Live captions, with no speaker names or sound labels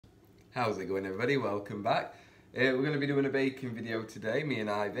How's it going, everybody? Welcome back. We're going to be doing a baking video today, me and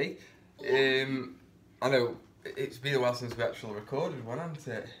Ivy. I know it's been a while since we actually recorded one, hasn't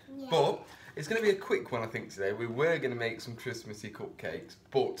it? Yeah. But it's going to be a quick one, I think, today. We were going to make some Christmassy cupcakes,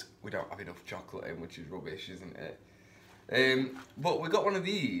 but we don't have enough chocolate in, which is rubbish, isn't it? But we got one of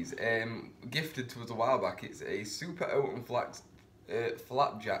these gifted to us a while back. It's a super oat and flax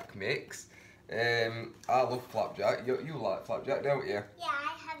flapjack mix. I love flapjack. You like flapjack, don't you? Yeah,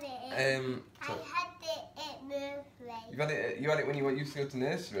 I have it. So I had it at nursery. You had it when you used to go to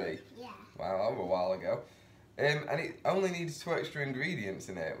nursery? Yeah. Wow, that was a while ago. And it only needs 2 extra ingredients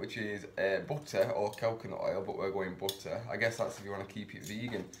in it, which is butter or coconut oil, but we're going butter. I guess that's if you want to keep it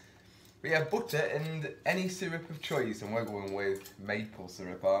vegan. But yeah, butter and any syrup of choice, and we're going with maple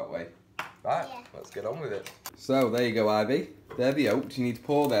syrup, aren't we? Right, Yeah. Let's get on with it. So there you go, Ivy. They're the oats. You need to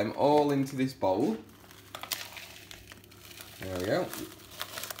pour them all into this bowl. There we go.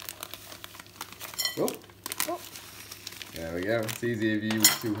 Oh. There we go. It's easy if you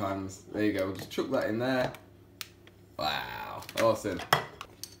use 2 hands. There you go. Just chuck that in there. Wow. Awesome.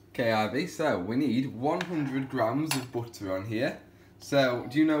 Okay, Ivy. So we need 100 grams of butter on here. So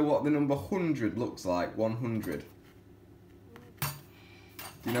do you know what the number 100 looks like? 100.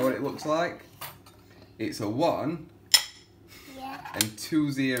 Do you know what it looks like? It's a 1 and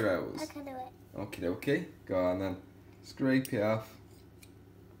 2 zeros. I can do it. Okie dokie. Go on then. Scrape it off.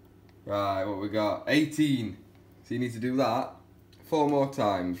 Right, what we got? 18. So you need to do that 4 more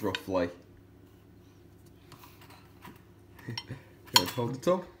times, roughly. Good, hold the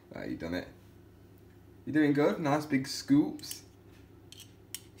tub. Right, you've done it. You're doing good. Nice big scoops.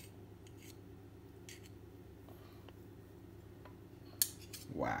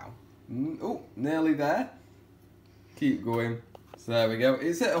 Wow. Oh, nearly there. Keep going. So there we go.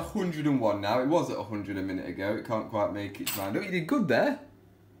 It's at 101 now. It was at 100 a minute ago. It can't quite make its mind up. You did good there.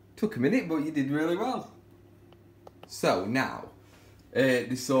 Took a minute, but you did really well. So now,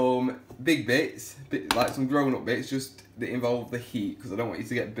 there's some big bits, like some grown-up bits, just that involve the heat, because I don't want you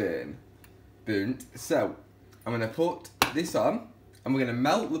to get burnt. So I'm going to put this on, and we're going to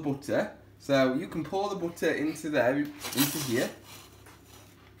melt the butter. So you can pour the butter into there, into here,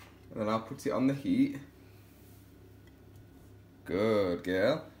 and then I'll put it on the heat. Good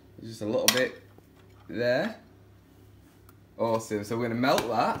girl. Just a little bit there. Awesome. So we're going to melt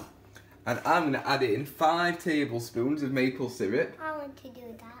that, and I'm going to add in 5 tablespoons of maple syrup. I want to do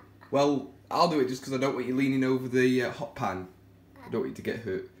that. Well, I'll do it just because I don't want you leaning over the hot pan. I don't want you to get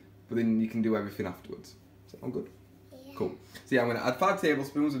hurt. But then you can do everything afterwards. So I'm good. Yeah. Cool. So yeah, I'm going to add 5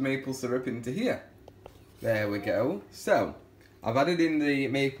 tablespoons of maple syrup into here. There we go. So I've added in the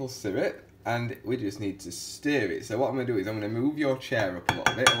maple syrup, and we just need to stir it. So what I'm going to do is I'm going to move your chair up a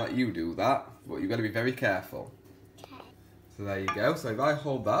little bit and let you do that. But you've got to be very careful. Okay. So there you go. So if I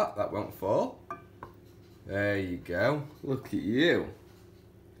hold that, that won't fall. There you go. Look at you.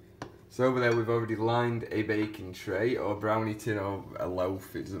 So over there we've already lined a baking tray or brownie tin or a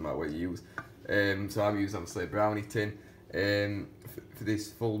loaf. It doesn't matter what you use. So I'm using obviously a brownie tin for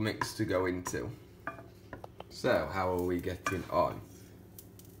this full mix to go into. So how are we getting on?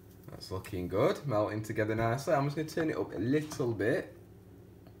 That's looking good. Melting together nicely. I'm just going to turn it up a little bit.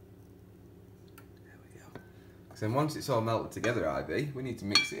 There we go. Because then once it's all melted together, Ivy, we need to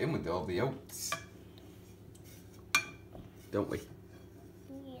mix it in with all the oats. Don't we?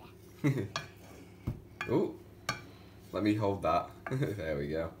 Yeah. Oh, let me hold that. There we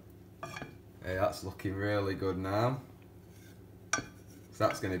go. Hey, that's looking really good now. So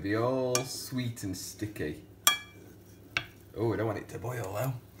that's going to be all sweet and sticky. Oh, we don't want it to boil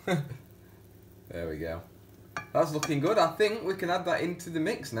though. There we go. That's looking good. I think we can add that into the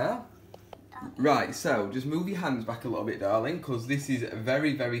mix now. Right, so just move your hands back a little bit, darling, because this is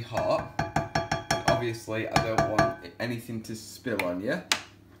very, very hot. Obviously, I don't want anything to spill on you.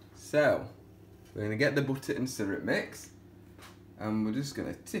 So, we're going to get the butter and syrup mix, and we're just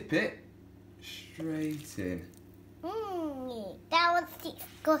going to tip it straight in. That was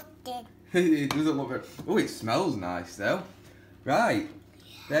disgusting. It doesn't look very... Oh, it smells nice though. Right,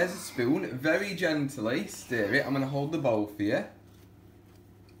 there's a spoon. Very gently stir it. I'm going to hold the bowl for you.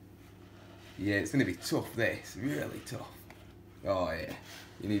 Yeah, it's going to be tough, this. Really tough. Oh yeah.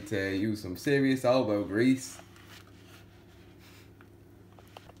 You need to use some serious elbow grease.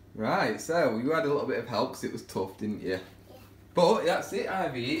 Right, so you had a little bit of help because it was tough, didn't you? Yeah. But that's it,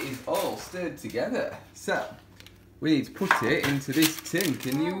 Ivy. It is all stirred together. So, we need to put it into this tin.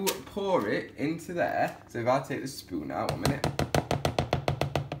 Can you pour it into there? So if I take the spoon out, 1 minute.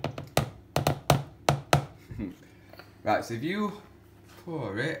 Right, so if you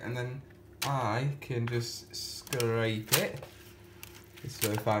pour it and then I can just scrape it. This is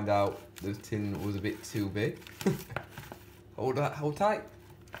where we found out the tin was a bit too big. Hold tight.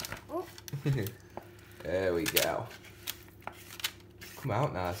 Oh. There we go. Come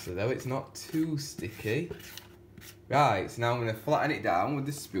out nicely though, it's not too sticky. Right, so now I'm going to flatten it down with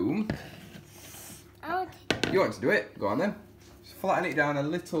the spoon. You want to do it? Go on then. Just flatten it down a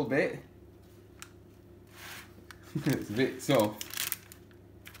little bit. It's a bit tough.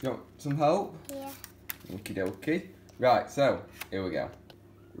 You want some help? Yeah. Okie dokie. Right, so, here we go.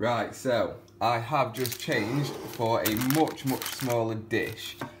 Right, so, I have just changed for a much smaller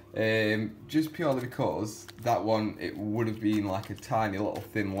dish. Just purely because that one, it would have been like a tiny little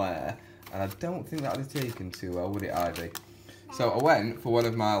thin layer. And I don't think that would have taken too well, would it, Ivy? So I went for one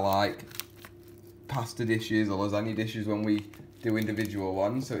of my, like, pasta dishes or lasagna dishes when we do individual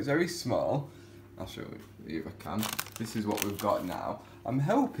ones. So it's very small. I'll show you if I can. This is what we've got now. I'm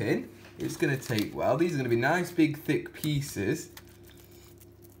hoping it's going to take well. These are going to be nice, big, thick pieces.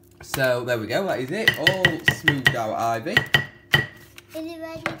 So there we go. That is it. All smoothed out, Ivy. Is it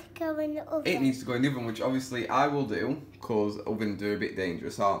ready to go in the oven? It needs to go in the oven, which obviously I will do, because ovens are a bit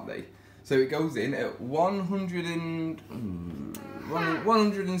dangerous, aren't they? So it goes in at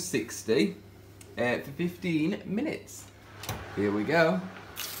 160 for 15 minutes. Here we go.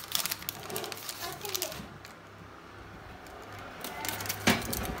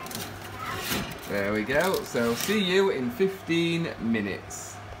 There we go. So see you in 15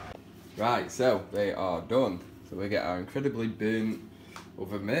 minutes. Right, so they are done. So we get our incredibly burnt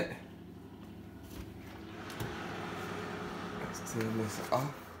oven mitt. Let's turn this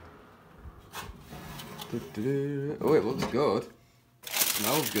off. Oh, it looks good.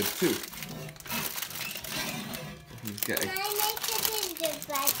 Smells good too. Can I make a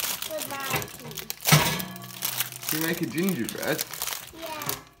gingerbread with my tea? Can you make a gingerbread?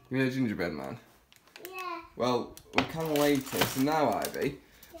 Yeah. You're a gingerbread man? Yeah. Well, we can later. So now, Ivy,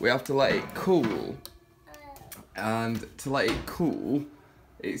 we have to let it cool. And to let it cool,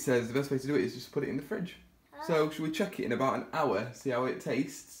 it says the best way to do it is just put it in the fridge. So, should we check it in about an hour, see how it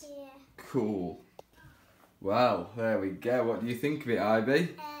tastes? Yeah. Cool. Well, there we go. What do you think of it, Ivy?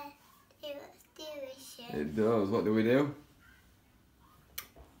 It looks delicious. It does. What do we do?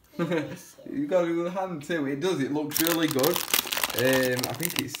 You've got to do with the hand too. It does. It looks really good. I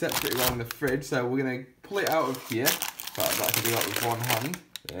think it's set pretty well in the fridge, so we're going to pull it out of here. But I can do that with one hand.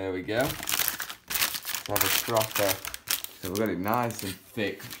 There we go. Have a stropper. So we've got it nice and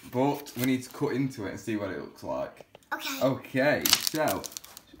thick, but we need to cut into it and see what it looks like. Okay. Okay, so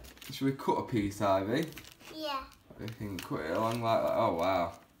should we cut a piece, Ivy? Yeah. We can cut it along like that. Oh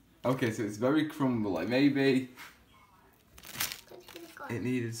wow. Okay, so it's very crumbly. Maybe it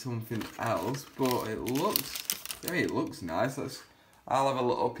needed something else, but it looks. I mean, it looks nice. I'll have a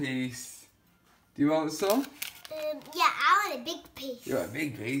little piece. Do you want some? Yeah, I want a big piece. You want a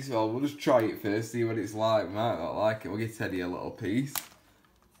big piece? Well, we'll just try it first, see what it's like. We might not like it. We'll give Teddy a little piece.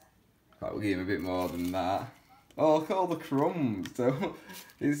 In fact, we'll give him a bit more than that. Oh, look at all the crumbs. So,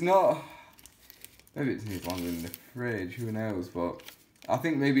 it's not... Maybe it needs longer in the fridge, who knows, but... I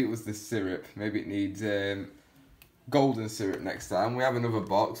think maybe it was the syrup. Maybe it needs golden syrup next time. We have another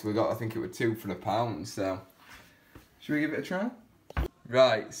box. We got, I think it was 2 for £1, so... Should we give it a try?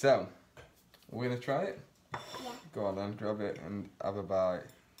 Right, so... We're going to try it? Yeah. Go on then, grab it and have a bite.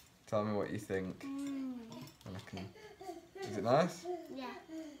 Tell me what you think. And I can... Is it nice? Yeah.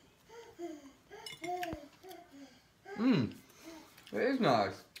 It is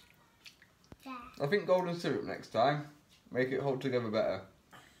nice. Yeah. I think golden syrup next time. Make it hold together better.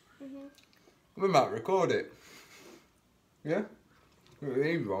 We might record it. Yeah?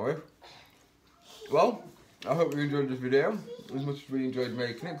 Well, I hope you enjoyed this video as much as we enjoyed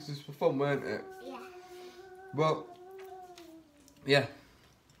making it, because it's for fun, weren't it? Yeah. But, yeah,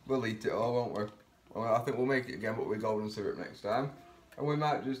 we'll eat it all, won't we? Well, I think we'll make it again, but with golden syrup next time. And we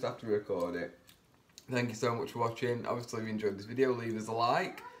might just have to record it. Thank you so much for watching. Obviously, if you enjoyed this video, leave us a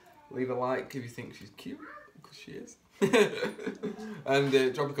like. Leave a like if you think she's cute, because she is. And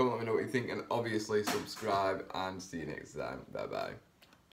drop a comment, let me know what you think. And obviously, subscribe, and see you next time. Bye-bye.